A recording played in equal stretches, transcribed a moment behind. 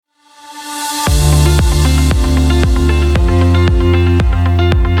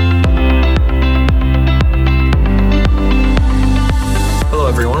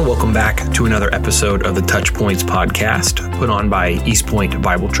episode of the TouchPointes podcast put on by East Point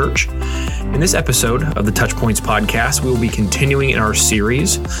Bible Church. In this episode of the TouchPointes podcast, we will be continuing in our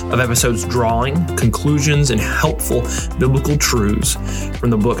series of episodes drawing conclusions and helpful biblical truths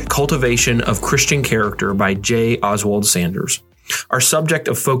from the book Cultivating of Christian Character by J. Oswald Sanders. Our subject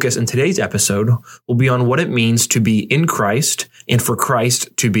of focus in today's episode will be on what it means to be in Christ and for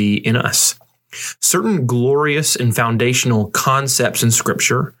Christ to be in us. Certain glorious and foundational concepts in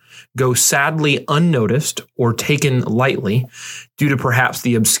Scripture go sadly unnoticed or taken lightly due to perhaps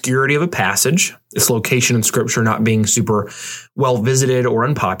the obscurity of a passage, its location in Scripture not being super well visited or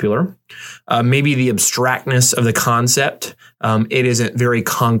unpopular, maybe the abstractness of the concept. It isn't very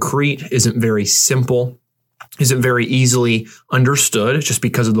concrete, isn't very simple, isn't very easily understood just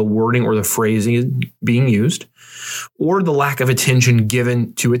because of the wording or the phrasing being used, or the lack of attention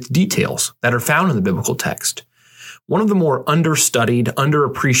given to its details that are found in the biblical text. One of the more understudied,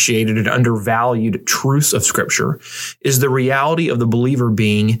 underappreciated, and undervalued truths of Scripture is the reality of the believer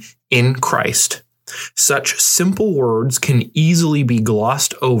being in Christ. Such simple words can easily be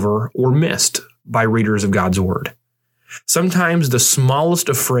glossed over or missed by readers of God's Word. Sometimes the smallest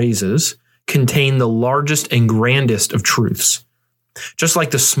of phrases contain the largest and grandest of truths. Just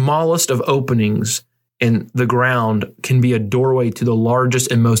like the smallest of openings in the ground can be a doorway to the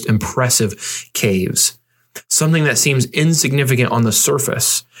largest and most impressive caves. Something that seems insignificant on the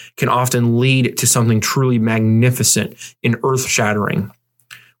surface can often lead to something truly magnificent and earth-shattering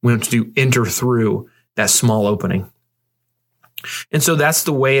once you enter through that small opening. And so that's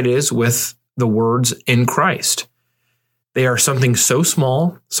the way it is with the words in Christ. They are something so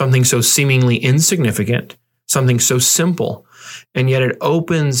small, something so seemingly insignificant, something so simple, and yet it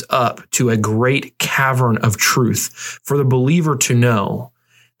opens up to a great cavern of truth for the believer to know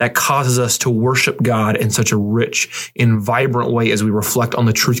that causes us to worship God in such a rich and vibrant way as we reflect on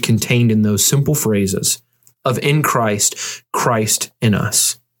the truth contained in those simple phrases of in Christ, Christ in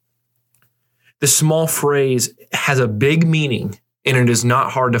us. This small phrase has a big meaning, and it is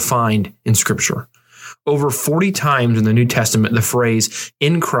not hard to find in Scripture. Over 40 times in the New Testament, the phrase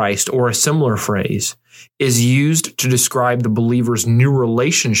in Christ or a similar phrase is used to describe the believer's new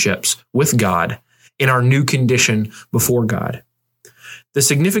relationships with God in our new condition before God. The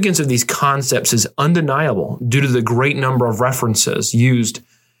significance of these concepts is undeniable due to the great number of references used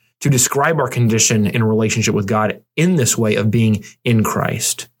to describe our condition in relationship with God in this way of being in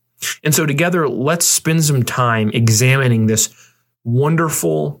Christ. And so together, let's spend some time examining this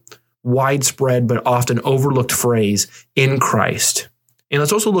wonderful, widespread, but often overlooked phrase, in Christ. And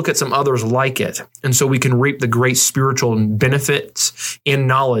let's also look at some others like it. And so we can reap the great spiritual benefits and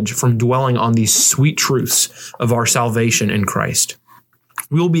knowledge from dwelling on these sweet truths of our salvation in Christ.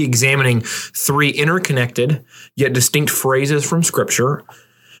 We will be examining three interconnected yet distinct phrases from Scripture,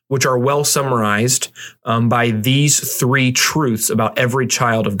 which are well summarized by these three truths about every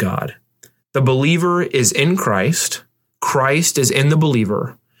child of God. The believer is in Christ, Christ is in the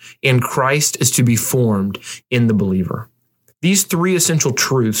believer, and Christ is to be formed in the believer. These three essential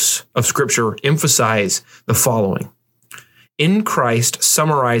truths of Scripture emphasize the following. In Christ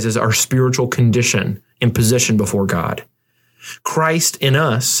summarizes our spiritual condition and position before God. Christ in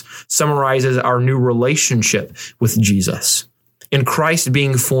us summarizes our new relationship with Jesus. And Christ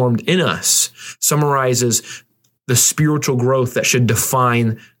being formed in us summarizes the spiritual growth that should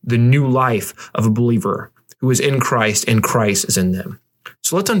define the new life of a believer who is in Christ and Christ is in them.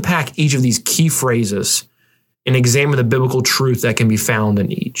 So let's unpack each of these key phrases and examine the biblical truth that can be found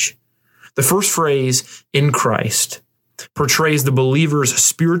in each. The first phrase, in Christ, portrays the believer's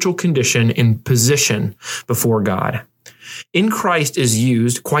spiritual condition and position before God. In Christ is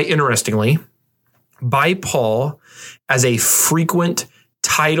used, quite interestingly, by Paul as a frequent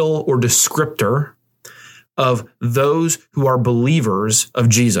title or descriptor of those who are believers of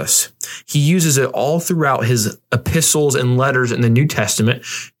Jesus. He uses it all throughout his epistles and letters in the New Testament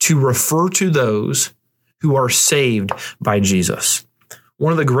to refer to those who are saved by Jesus.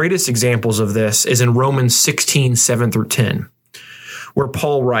 One of the greatest examples of this is in Romans 16, 7 through 10, where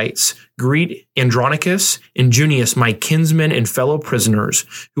Paul writes, "Greet Andronicus and Junius, my kinsmen and fellow prisoners,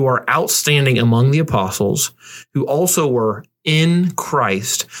 who are outstanding among the apostles, who also were in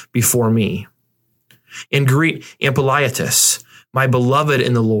Christ before me. And greet Ampliatus, my beloved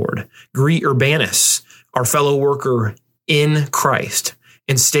in the Lord. Greet Urbanus, our fellow worker in Christ.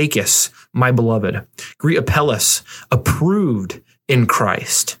 And Stachys, my beloved. Greet Apelles, approved in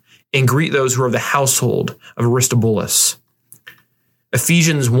Christ. And greet those who are of the household of Aristobulus."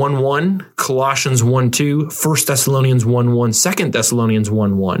 Ephesians 1:1, Colossians 1:2, 1 Thessalonians 1:1, 2 Thessalonians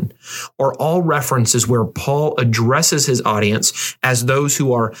 1:1 are all references where Paul addresses his audience as those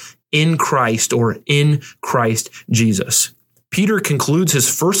who are in Christ or in Christ Jesus. Peter concludes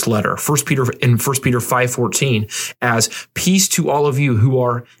his first letter, 1 Peter 5:14, as peace to all of you who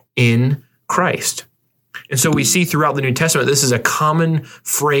are in Christ. And so we see throughout the New Testament, this is a common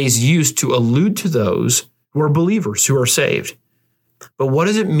phrase used to allude to those who are believers, who are saved. But what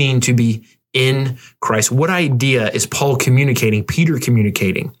does it mean to be in Christ? What idea is Paul communicating, Peter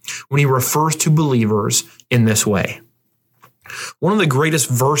communicating, when he refers to believers in this way? One of the greatest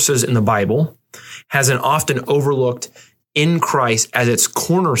verses in the Bible has an often overlooked in Christ as its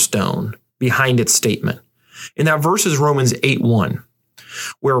cornerstone behind its statement. And that verse is Romans 8:1,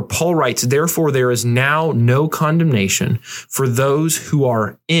 where Paul writes, "Therefore there is now no condemnation for those who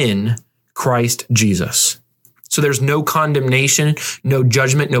are in Christ Jesus." So there's no condemnation, no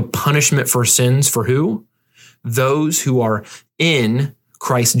judgment, no punishment for sins for who? Those who are in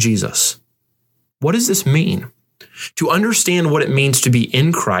Christ Jesus. What does this mean? To understand what it means to be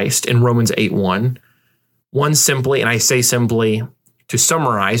in Christ in Romans 8:1, one simply, and I say simply to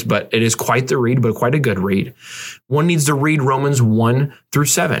summarize, but it is quite the read, but quite a good read. One needs to read Romans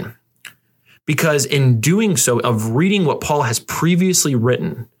 1-7. Because in doing so, of reading what Paul has previously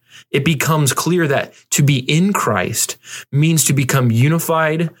written, it becomes clear that to be in Christ means to become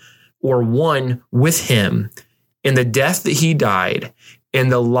unified or one with him in the death that he died and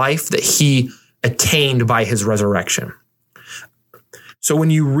the life that he attained by his resurrection. So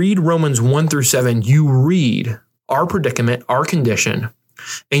when you read Romans 1-7, you read our predicament, our condition,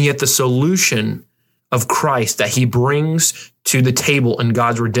 and yet the solution of Christ that he brings to the table in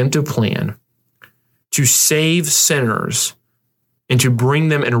God's redemptive plan to save sinners and to bring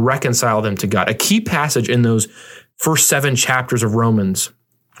them and reconcile them to God. A key passage in those first 7 chapters of Romans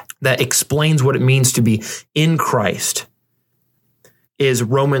that explains what it means to be in Christ is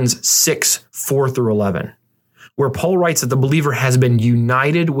Romans 6:4-11, where Paul writes that the believer has been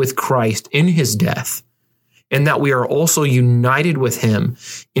united with Christ in his death, and that we are also united with him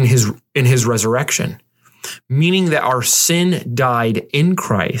in his resurrection, meaning that our sin died in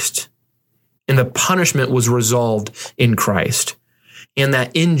Christ and the punishment was resolved in Christ, and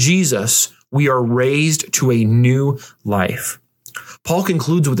that in Jesus we are raised to a new life. Paul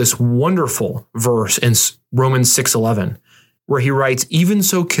concludes with this wonderful verse in Romans 6:11, where he writes, "Even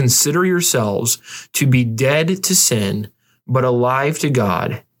so consider yourselves to be dead to sin, but alive to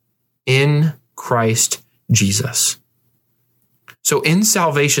God in Christ Jesus." So in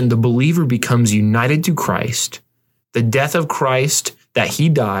salvation, the believer becomes united to Christ. The death of Christ that he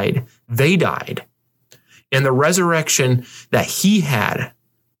died, they died. And the resurrection that he had,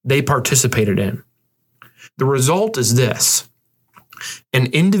 they participated in. The result is this: an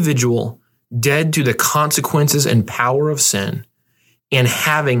individual dead to the consequences and power of sin and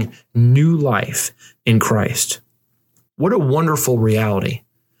having new life in Christ. What a wonderful reality.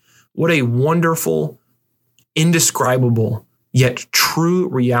 What a wonderful, indescribable, yet true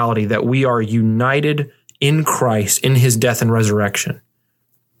reality that we are united in Christ in his death and resurrection.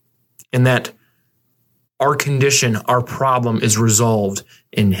 And that our condition, our problem is resolved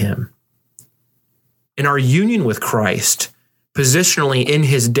in him. And our union with Christ, positionally in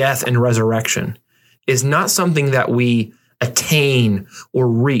his death and resurrection, is not something that we attain or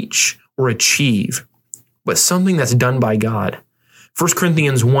reach or achieve, but something that's done by God. 1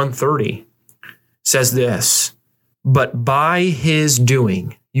 Corinthians 1:30 says this, "But by his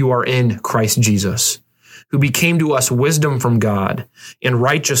doing you are in Christ Jesus, who became to us wisdom from God and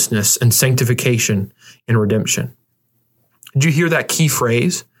righteousness and sanctification and redemption." Did you hear that key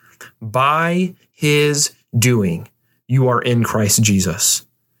phrase? By his doing, you are in Christ Jesus.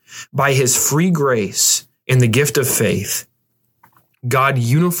 By his free grace and the gift of faith, God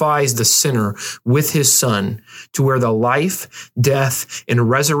unifies the sinner with his Son to where the life, death, and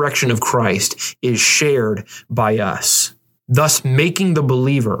resurrection of Christ is shared by us, thus making the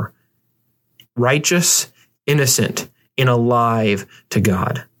believer righteous, innocent, and alive to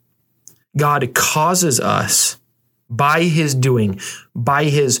God. God causes us by his doing, by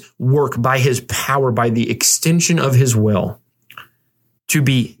his work, by his power, by the extension of his will, to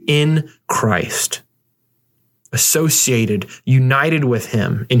be in Christ, associated, united with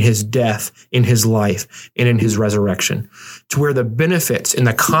him in his death, in his life, and in his resurrection, to where the benefits and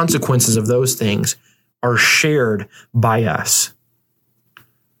the consequences of those things are shared by us.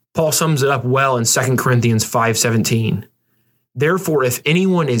 Paul sums it up well in 2 Corinthians 5:17. "Therefore, if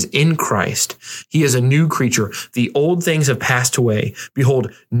anyone is in Christ, he is a new creature. The old things have passed away.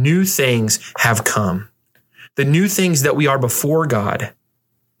 Behold, new things have come." The new things that we are before God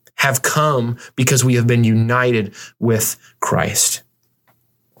have come because we have been united with Christ.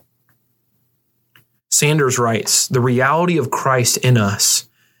 Sanders writes, "The reality of Christ in us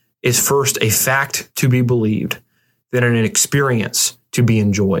is first a fact to be believed, then an experience to be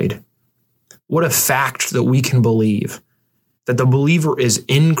enjoyed. What a fact that we can believe, that the believer is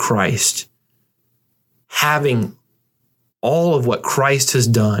in Christ, having all of what Christ has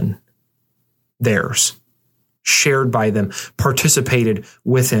done theirs, shared by them, participated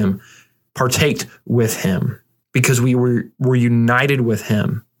with him, partaked with him, because we were united with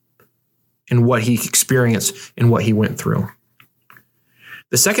him in what he experienced and what he went through.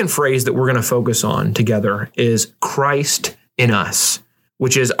 The second phrase that we're going to focus on together is Christ in us,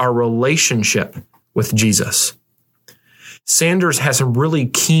 which is our relationship with Jesus. Sanders has some really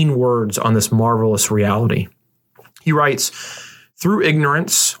keen words on this marvelous reality. He writes, through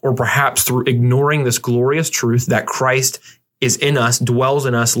ignorance, or perhaps through ignoring this glorious truth that Christ is in us, dwells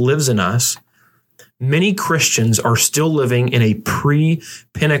in us, lives in us, many Christians are still living in a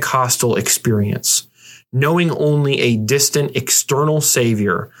pre-Pentecostal experience, knowing only a distant external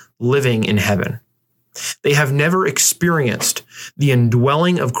Savior living in heaven. They have never experienced the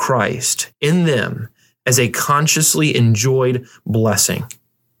indwelling of Christ in them as a consciously enjoyed blessing,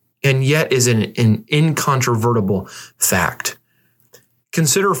 and yet is an incontrovertible fact.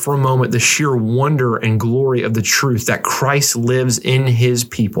 Consider for a moment the sheer wonder and glory of the truth that Christ lives in his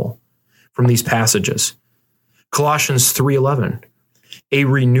people from these passages. Colossians 3:11, a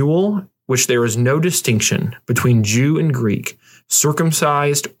renewal which there is no distinction between Jew and Greek,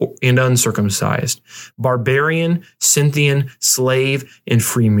 circumcised and uncircumcised, barbarian, Scythian, slave, and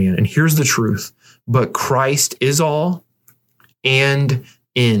free man. And here's the truth, but Christ is all and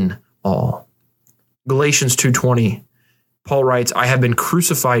in all. Galatians 2:20, Paul writes, I have been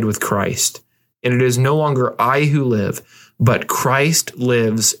crucified with Christ, and it is no longer I who live, but Christ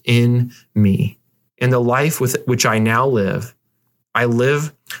lives in me. And the life with which I now live, I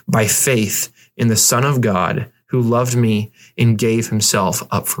live by faith in the Son of God who loved me and gave himself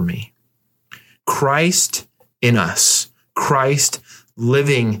up for me. Christ in us, Christ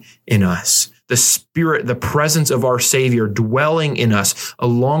living in us, the Spirit, the presence of our Savior dwelling in us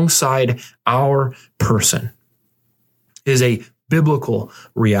alongside our person is a biblical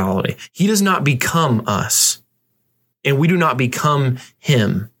reality. He does not become us, and we do not become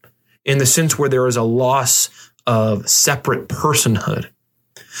him in the sense where there is a loss of separate personhood.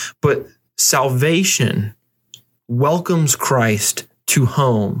 But salvation welcomes Christ to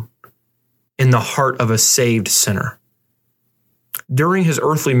home in the heart of a saved sinner. During his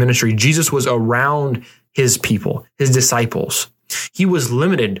earthly ministry, Jesus was around his people, his disciples. He was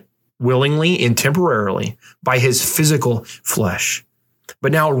limited willingly and temporarily by his physical flesh.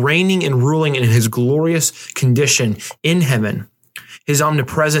 But now reigning and ruling in his glorious condition in heaven, his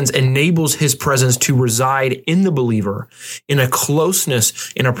omnipresence enables his presence to reside in the believer in a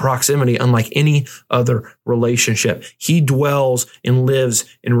closeness and a proximity unlike any other relationship. He dwells and lives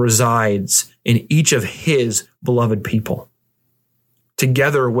and resides in each of his beloved people,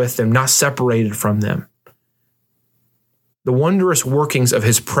 together with them, not separated from them. The wondrous workings of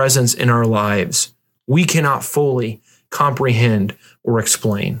his presence in our lives, we cannot fully comprehend or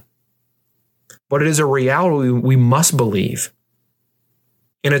explain. But it is a reality we must believe.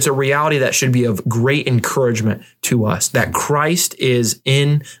 And it's a reality that should be of great encouragement to us, that Christ is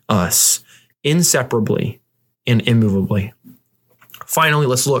in us inseparably and immovably. Finally,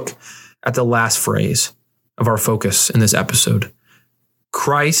 let's look at the last phrase of our focus in this episode.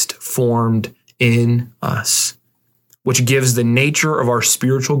 Christ formed in us, which gives the nature of our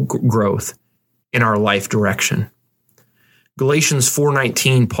spiritual growth in our life direction. Galatians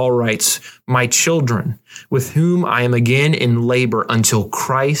 4:19, Paul writes, my children, with whom I am again in labor until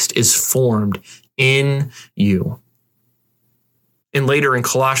Christ is formed in you. And later in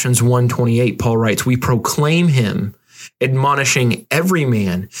Colossians 1:28, Paul writes, we proclaim him, admonishing every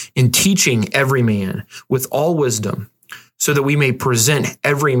man and teaching every man with all wisdom, so that we may present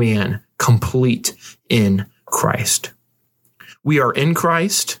every man complete in Christ. We are in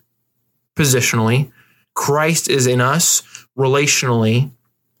Christ positionally. Christ is in us relationally,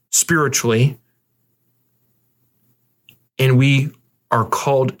 spiritually, and we are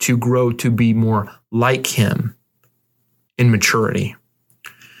called to grow to be more like him in maturity.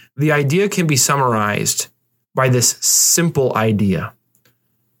 The idea can be summarized by this simple idea.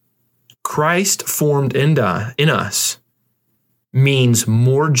 Christ formed in us means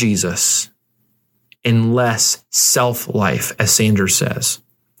more Jesus and less self-life, as Sanders says.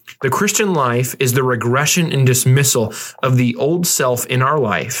 The Christian life is the regression and dismissal of the old self in our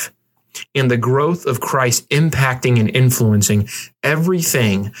life and the growth of Christ impacting and influencing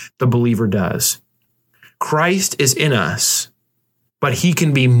everything the believer does. Christ is in us, but he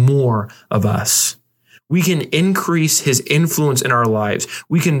can be more of us. We can increase his influence in our lives.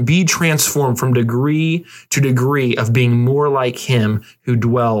 We can be transformed from degree to degree of being more like him who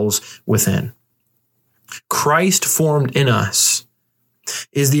dwells within. Christ formed in us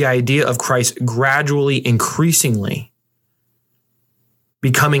is the idea of Christ gradually, increasingly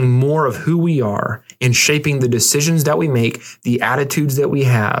becoming more of who we are and shaping the decisions that we make, the attitudes that we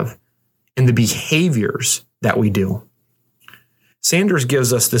have, and the behaviors that we do. Sanders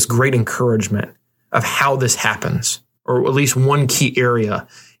gives us this great encouragement of how this happens, or at least one key area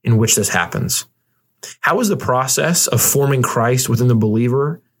in which this happens. How is the process of forming Christ within the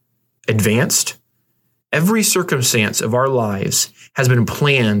believer advanced? Every circumstance of our lives has been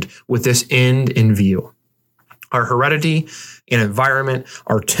planned with this end in view. Our heredity and environment,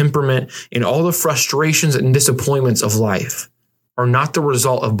 our temperament, and all the frustrations and disappointments of life are not the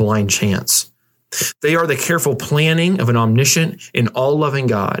result of blind chance. They are the careful planning of an omniscient and all-loving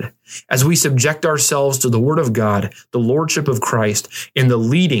God. As we subject ourselves to the Word of God, the Lordship of Christ, and the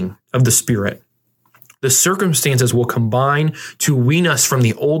leading of the Spirit, the circumstances will combine to wean us from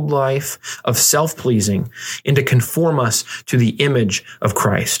the old life of self-pleasing and to conform us to the image of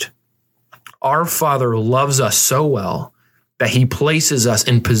Christ. Our Father loves us so well that he places us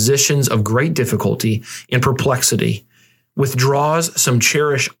in positions of great difficulty and perplexity, withdraws some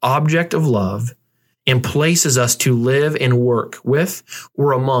cherished object of love, and places us to live and work with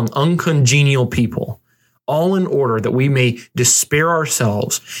or among uncongenial people, all in order that we may despair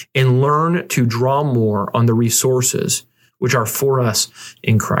ourselves and learn to draw more on the resources which are for us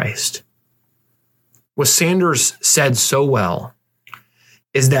in Christ. What Sanders said so well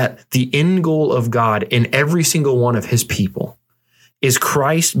is that the end goal of God in every single one of his people is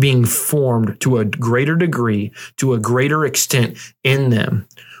Christ being formed to a greater degree, to a greater extent in them,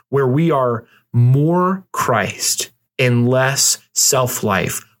 where we are more Christ and less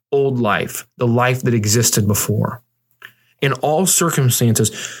self-life, old life, the life that existed before. In all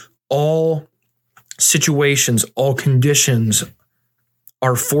circumstances, all situations, all conditions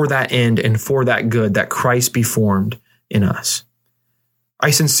are for that end and for that good, that Christ be formed in us.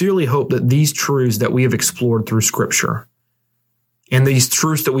 I sincerely hope that these truths that we have explored through Scripture and these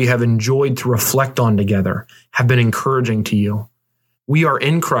truths that we have enjoyed to reflect on together have been encouraging to you. We are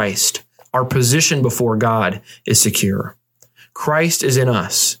in Christ. Our position before God is secure. Christ is in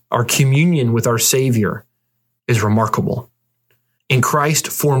us. Our communion with our Savior is remarkable. And Christ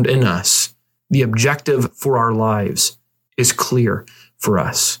formed in us, the objective for our lives is clear for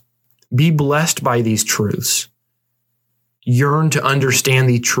us. Be blessed by these truths. Yearn to understand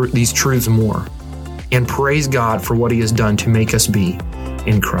these truths more, and praise God for what he has done to make us be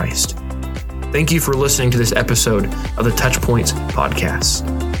in Christ. Thank you for listening to this episode of the TouchPointes podcast.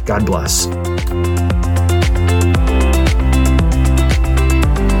 God bless.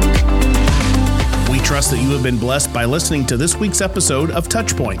 We trust that you have been blessed by listening to this week's episode of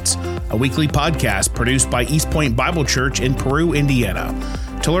TouchPointes, a weekly podcast produced by East Point Bible Church in Peru, Indiana.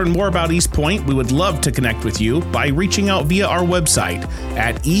 To learn more about East Point, we would love to connect with you by reaching out via our website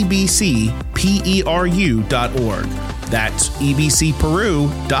at ebcperu.org. That's ebcperu.org.